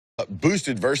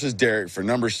Boosted versus Derek for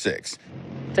number 6.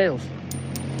 Tails.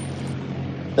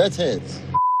 That's heads.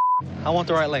 I want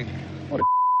the right lane. Well,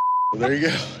 there you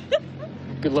go.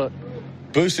 Good luck.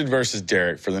 Boosted versus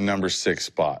Derek for the number 6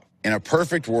 spot. In a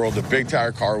perfect world, the big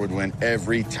tire car would win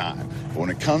every time. But when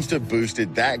it comes to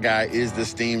Boosted, that guy is the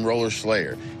steamroller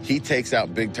slayer. He takes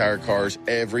out big tire cars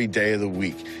every day of the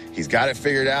week. He's got it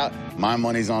figured out. My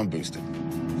money's on Boosted.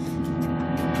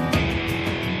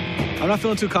 I'm not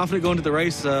feeling too confident going to the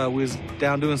race. We was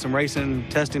down doing some racing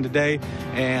testing today,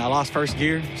 and I lost first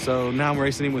gear, so now I'm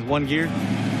racing him with 1 gear.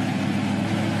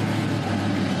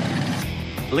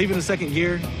 Leaving the 2nd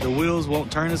gear, the wheels won't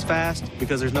turn as fast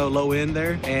because there's no low end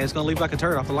there, and it's gonna leave like a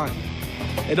turd off the line.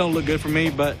 It don't look good for me,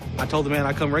 but I told the man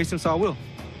I'd come racing, so I will.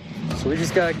 So we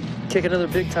just gotta kick another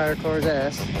big tire car's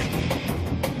ass.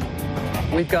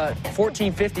 We've got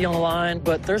 1450 on the line,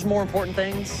 but there's more important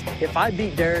things. If I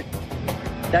beat Derek,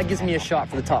 that gives me a shot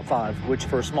for the top 5, which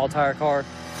for a small tire car,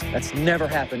 that's never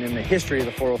happened in the history of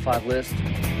the 405 list.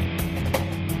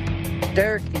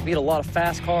 Derek, he beat a lot of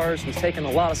fast cars. He's taken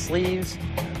a lot of sleeves,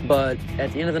 but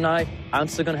at the end of the night, I'm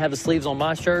still gonna have the sleeves on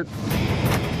my shirt.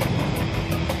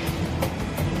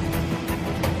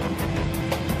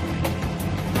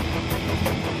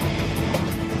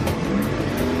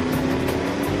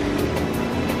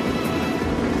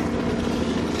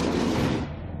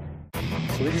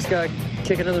 So we just gotta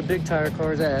kick another big tire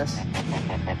car's ass.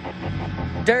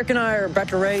 Derek and I are about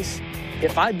to race.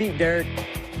 If I beat Derek,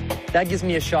 that gives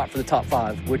me a shot for the top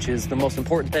 5, which is the most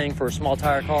important thing for a small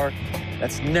tire car.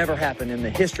 That's never happened in the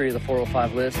history of the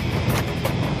 405 list.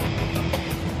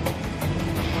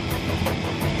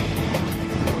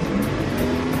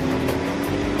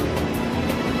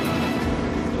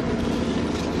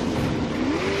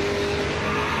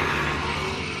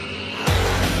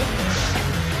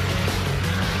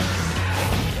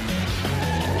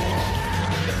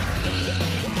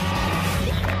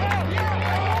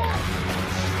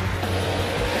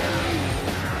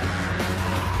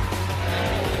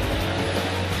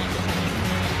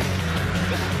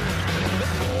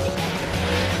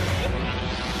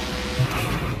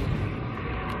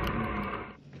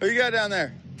 Who you got down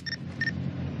there?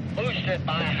 Boosted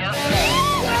by half a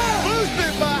car.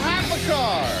 Boosted by half a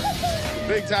car. The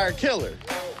big tire killer.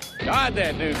 God,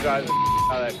 that dude drives the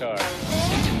out of that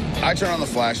car. I turn on the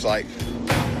flashlight.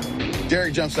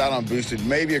 Derek jumps out on Boosted,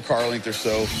 maybe a car length or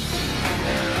so.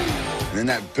 And then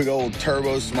that big old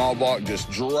turbo small block just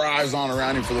drives on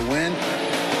around him for the win.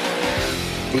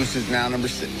 Boosted's now number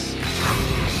 6.